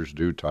manufacturers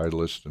do,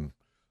 Titleist and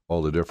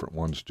all the different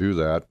ones do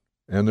that.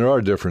 And there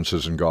are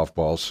differences in golf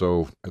balls,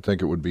 so I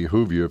think it would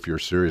behoove you if you're a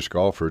serious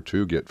golfer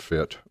to get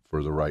fit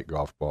for the right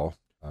golf ball.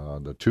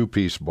 The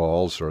two-piece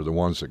balls are the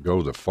ones that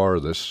go the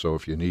farthest, so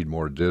if you need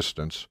more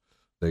distance,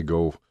 they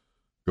go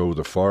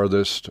the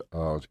farthest,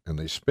 and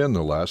they spin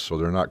the less, so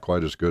they're not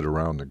quite as good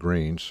around the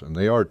greens. And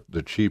they are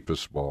the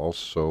cheapest balls,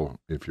 so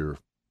if you're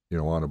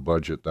on a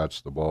budget,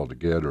 that's the ball to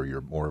get, or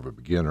you're more of a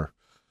beginner.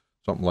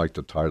 Something like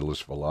the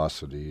Titleist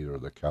Velocity or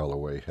the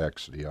Callaway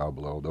Hex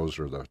Diablo, those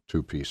are the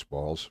two-piece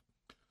balls.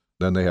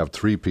 Then they have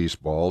three-piece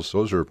balls.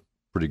 Those are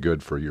pretty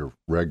good for your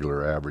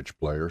regular average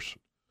players.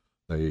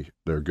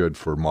 They're good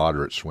for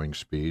moderate swing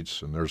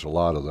speeds, and there's a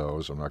lot of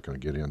those. I'm not going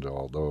to get into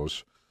all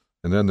those.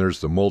 And then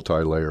there's the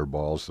multi-layer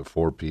balls, the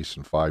four-piece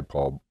and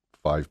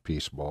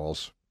five-piece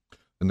balls,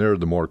 and they're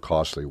the more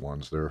costly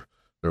ones. They're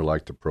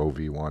like the Pro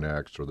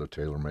V1X or the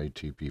TaylorMade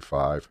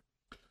TP5,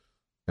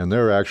 and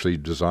they're actually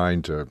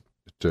designed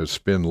to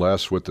spin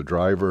less with the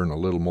driver and a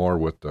little more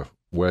with the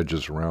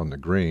wedges around the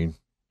green.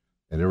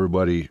 And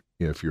everybody,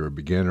 if you're a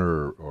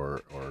beginner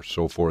or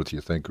so forth,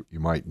 you think you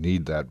might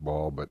need that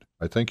ball, but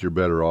I think you're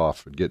better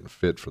off getting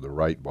fit for the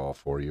right ball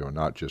for you and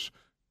not just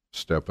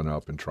stepping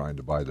up and trying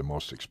to buy the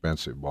most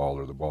expensive ball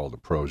or the ball the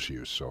pros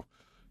use. So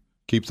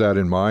keep that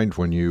in mind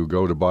when you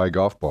go to buy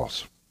golf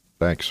balls.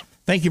 Thanks.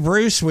 Thank you,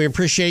 Bruce. We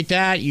appreciate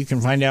that. You can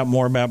find out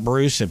more about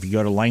Bruce if you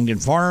go to Langdon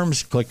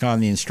Farms, click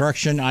on the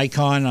instruction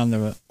icon on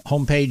the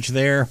homepage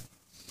there.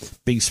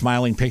 Big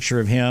smiling picture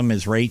of him,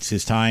 his rates,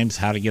 his times,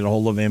 how to get a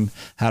hold of him,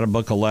 how to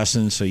book a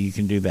lesson, so you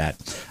can do that.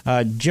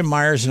 Jim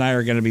Myers and I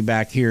are going to be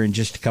back here in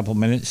just a couple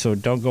minutes, so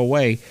don't go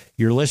away.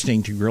 You're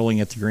listening to Grilling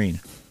at the Green.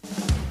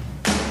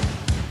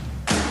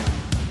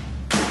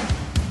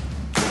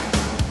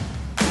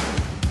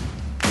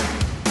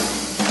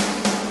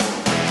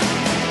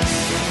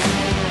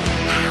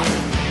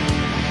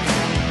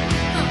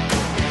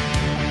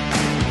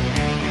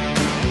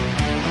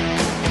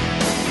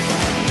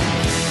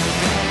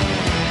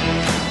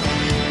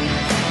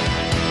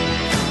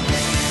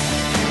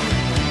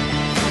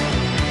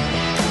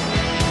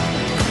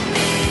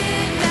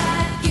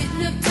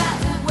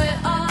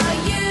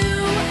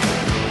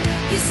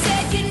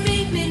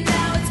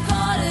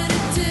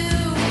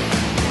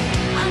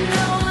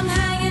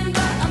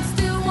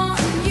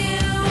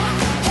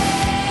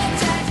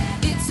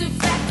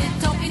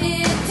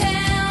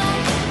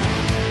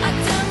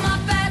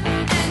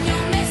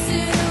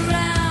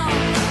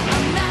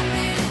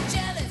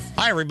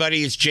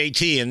 Everybody, it's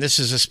JT, and this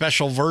is a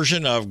special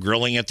version of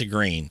Grilling at the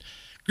Green.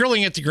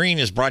 Grilling at the Green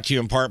is brought to you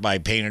in part by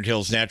Painted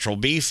Hills Natural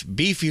Beef.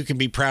 Beef you can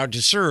be proud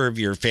to serve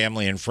your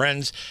family and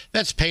friends.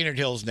 That's Painted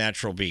Hills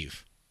Natural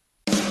Beef.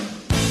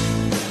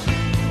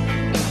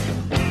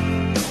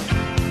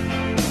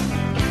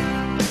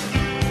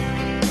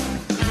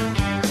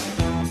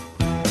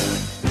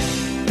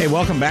 Hey,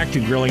 welcome back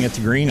to Grilling at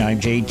the Green. I'm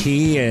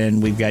JT,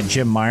 and we've got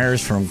Jim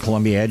Myers from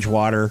Columbia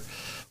Edgewater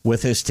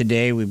with us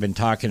today. We've been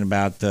talking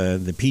about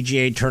the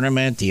PGA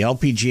tournament, the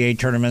LPGA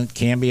tournament,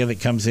 Cambia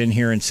that comes in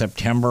here in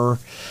September.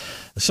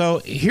 So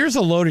here's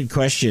a loaded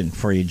question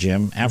for you,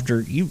 Jim. After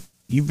you've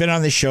been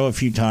on this show a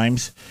few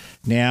times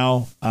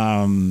now,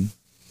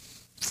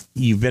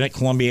 you've been at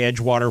Columbia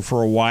Edgewater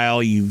for a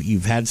while.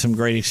 You've had some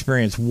great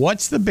experience.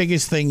 What's the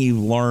biggest thing you've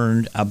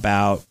learned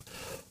about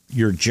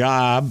your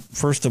job,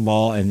 first of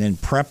all, and then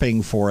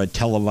prepping for a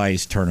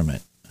televised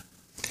tournament?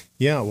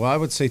 Yeah, well, I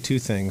would say two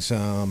things.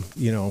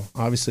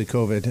 Obviously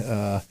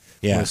COVID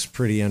was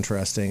pretty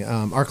interesting.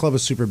 Our club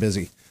is super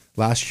busy.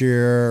 Last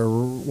year,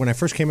 when I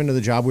first came into the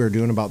job, we were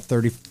doing about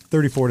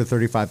 34 to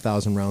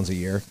 35,000 rounds a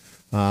year.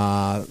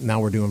 Now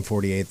we're doing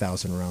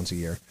 48,000 rounds a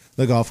year.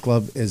 The golf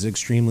club is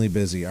extremely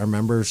busy. Our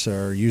members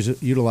are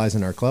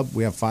utilizing our club.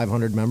 We have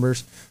 500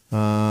 members.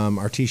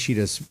 Our tee sheet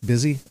is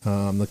busy.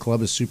 The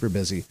club is super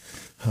busy.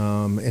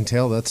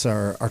 Entail, that's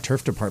our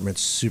turf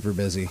department's super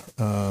busy.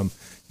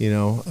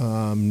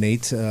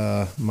 Nate,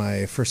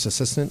 my first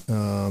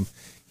assistant,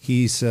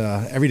 he's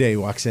every day he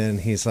walks in,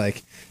 he's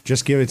like,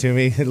 just give it to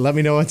me. Let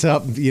me know what's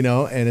up,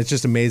 and it's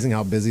just amazing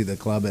how busy the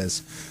club is.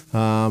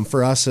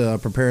 For us,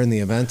 preparing the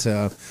event,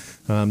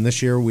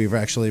 this year we've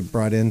actually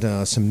brought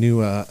in some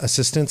new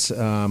assistants.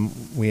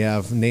 We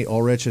have Nate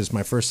Ulrich as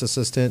my first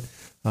assistant.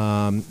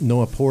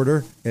 Noah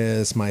Porter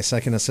is my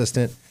second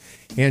assistant.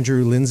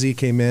 Andrew Lindsay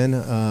came in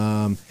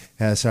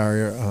as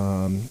our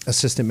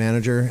assistant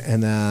manager,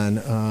 and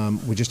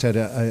then we just had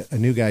a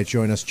new guy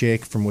join us,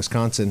 Jake from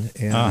Wisconsin,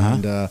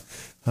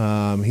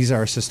 and he's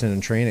our assistant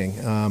in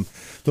training.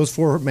 Those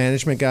four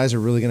management guys are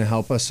really going to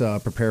help us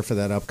prepare for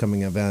that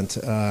upcoming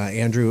event.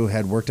 Andrew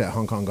had worked at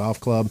Hong Kong Golf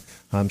Club,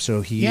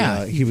 so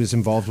he was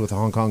involved with the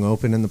Hong Kong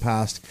Open in the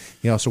past.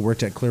 He also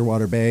worked at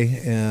Clearwater Bay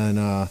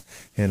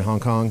in Hong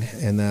Kong,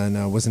 and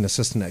then was an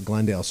assistant at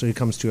Glendale. So he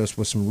comes to us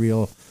with some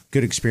real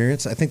good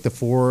experience. I think the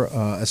four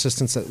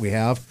assistants that we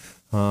have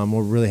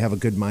will really have a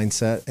good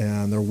mindset,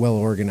 and they're well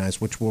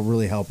organized, which will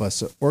really help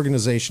us.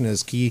 Organization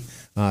is key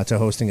to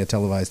hosting a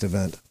televised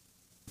event.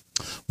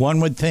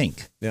 One would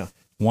think. Yeah.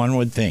 One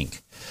would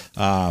think.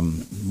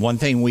 One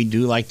thing we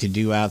do like to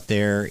do out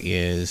there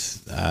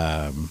is,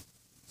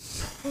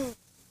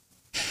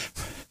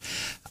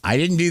 I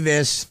didn't do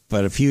this,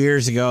 but a few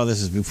years ago,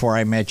 this is before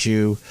I met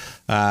you,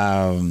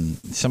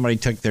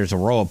 there's a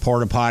row of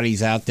porta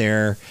potties out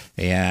there,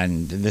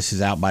 and this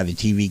is out by the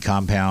TV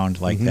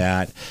compound like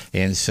that.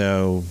 And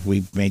so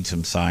we made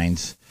some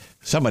signs.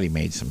 Somebody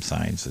made some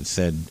signs that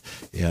said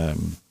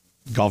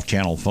Golf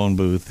Channel phone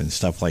booth and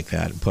stuff like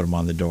that, and put them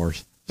on the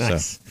doors.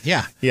 Nice. So,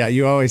 yeah. Yeah,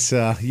 you always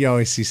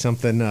see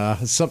something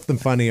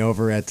funny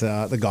over at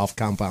the golf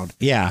compound.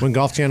 Yeah. When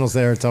Golf Channel's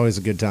there, it's always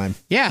a good time.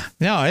 Yeah.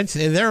 No,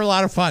 they're a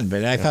lot of fun,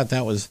 but I thought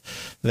that was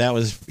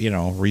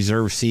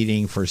reserved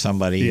seating for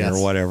somebody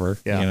or whatever.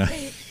 Yeah.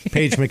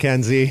 Paige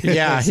McKenzie.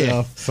 Yeah.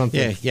 So,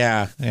 something.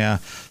 Yeah.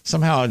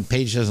 Somehow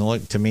Paige doesn't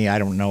look, to me, I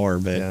don't know her,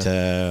 but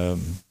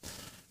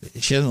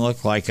she doesn't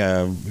look like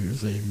a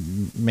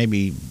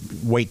maybe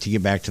wait to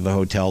get back to the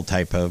hotel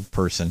type of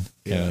person.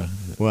 Yeah.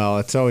 Well,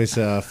 it's always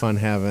fun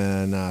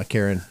having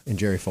Karen and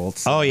Jerry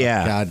Foltz. Oh,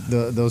 yeah. God,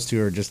 those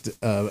two are just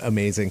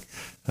amazing.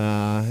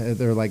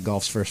 They're like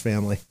golf's first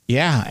family.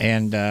 Yeah,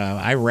 and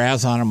I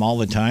razz on them all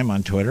the time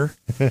on Twitter,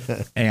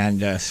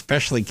 and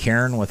especially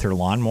Karen with her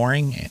lawn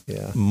mowing,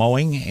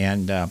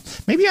 and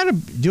maybe I ought to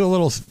do a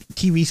little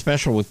TV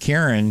special with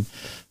Karen,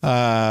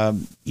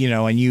 and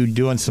you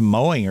doing some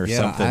mowing or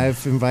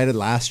something.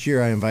 Last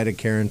year I invited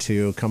Karen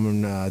to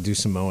come and do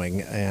some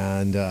mowing,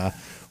 and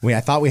I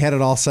thought we had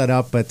it all set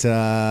up, but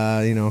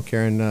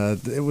Karen,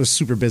 it was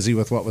super busy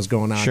with what was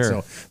going on. Sure.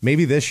 So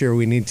maybe this year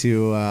we need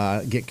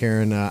to get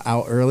Karen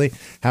out early,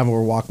 have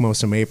her walk mow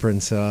some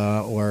aprons,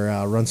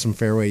 or run some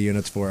fairway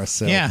units for us.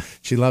 So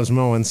she loves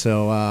mowing,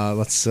 so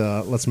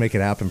let's make it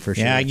happen for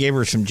sure. Yeah, I gave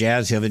her some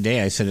jazz the other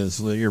day. I said, "Is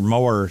your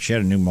mower?" She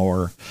had a new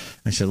mower.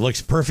 I said,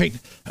 "Looks perfect."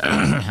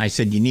 I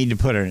said, "You need to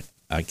put a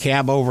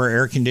cab over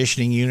air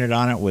conditioning unit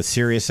on it with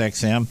Sirius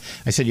XM."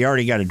 I said, "You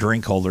already got a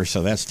drink holder,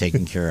 so that's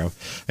taken care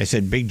of." I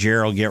said, "Big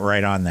Gerald, get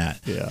right on that."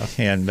 Yeah.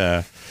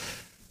 And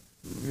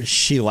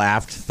she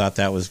laughed, thought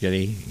that was good.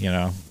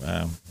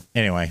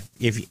 Anyway,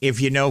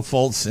 if you know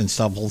Foltz and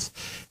Stubbles,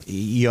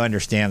 you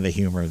understand the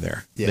humor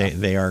there. Yeah.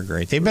 They are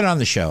great. They've been on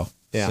the show.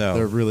 Yeah, so.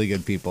 They're really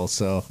good people.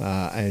 So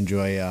I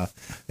enjoy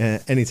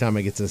anytime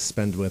I get to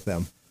spend with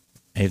them.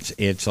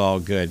 It's all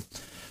good.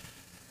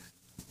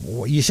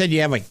 You said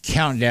you have a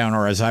countdown,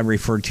 or as I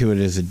refer to it,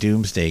 as a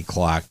doomsday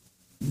clock.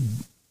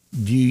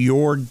 Do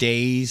your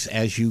days,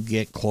 as you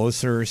get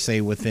closer, say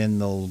within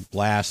the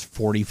last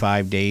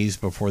 45 days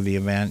before the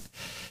event,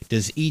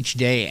 does each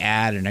day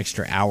add an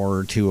extra hour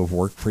or two of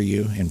work for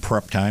you in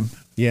prep time?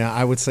 Yeah,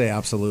 I would say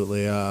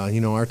absolutely.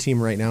 Our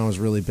team right now is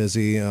really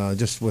busy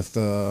just with,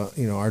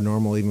 our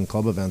normal even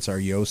club events, our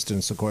Yoast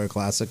and Sequoia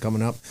Classic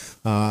coming up.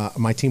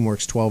 My team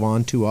works 12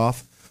 on, 2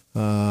 off.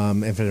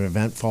 If an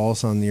event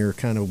falls on your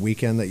kind of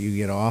weekend that you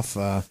get off,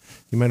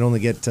 you might only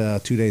get 2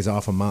 days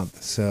off a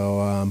month.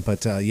 So,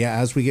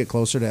 as we get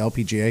closer to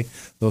LPGA,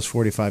 those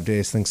 45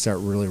 days, things start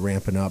really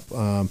ramping up.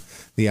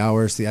 The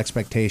hours, the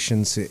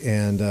expectations,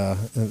 and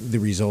the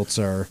results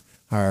are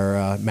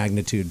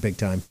magnitude big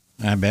time.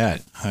 I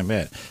bet.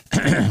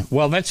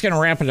 Well, that's going to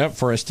wrap it up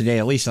for us today,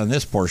 at least on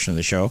this portion of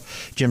the show.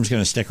 Jim's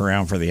going to stick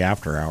around for the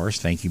after hours.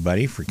 Thank you,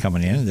 buddy, for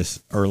coming in this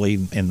early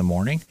in the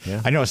morning.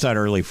 Yeah. I know it's not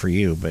early for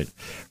you, but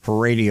for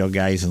radio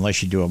guys,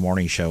 unless you do a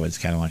morning show, it's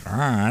kind of like,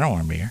 I don't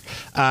want to be here.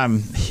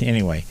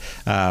 Anyway,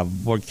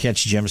 we'll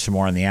catch Jim some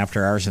more in the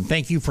after hours. And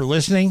thank you for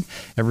listening,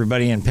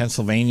 everybody in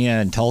Pennsylvania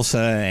and Tulsa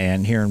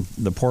and here in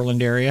the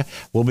Portland area.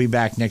 We'll be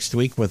back next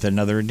week with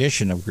another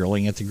edition of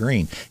Grilling at the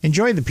Green.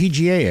 Enjoy the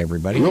PGA,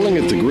 everybody. Grilling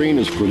at the Green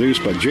is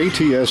produced by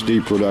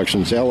JTSD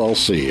Productions,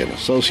 LLC, in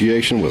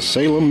association with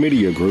Salem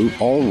Media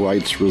Group, all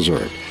rights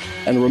reserved.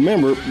 And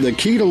remember, the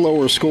key to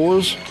lower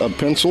scores, a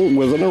pencil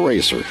with an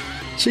eraser.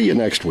 See you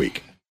next week.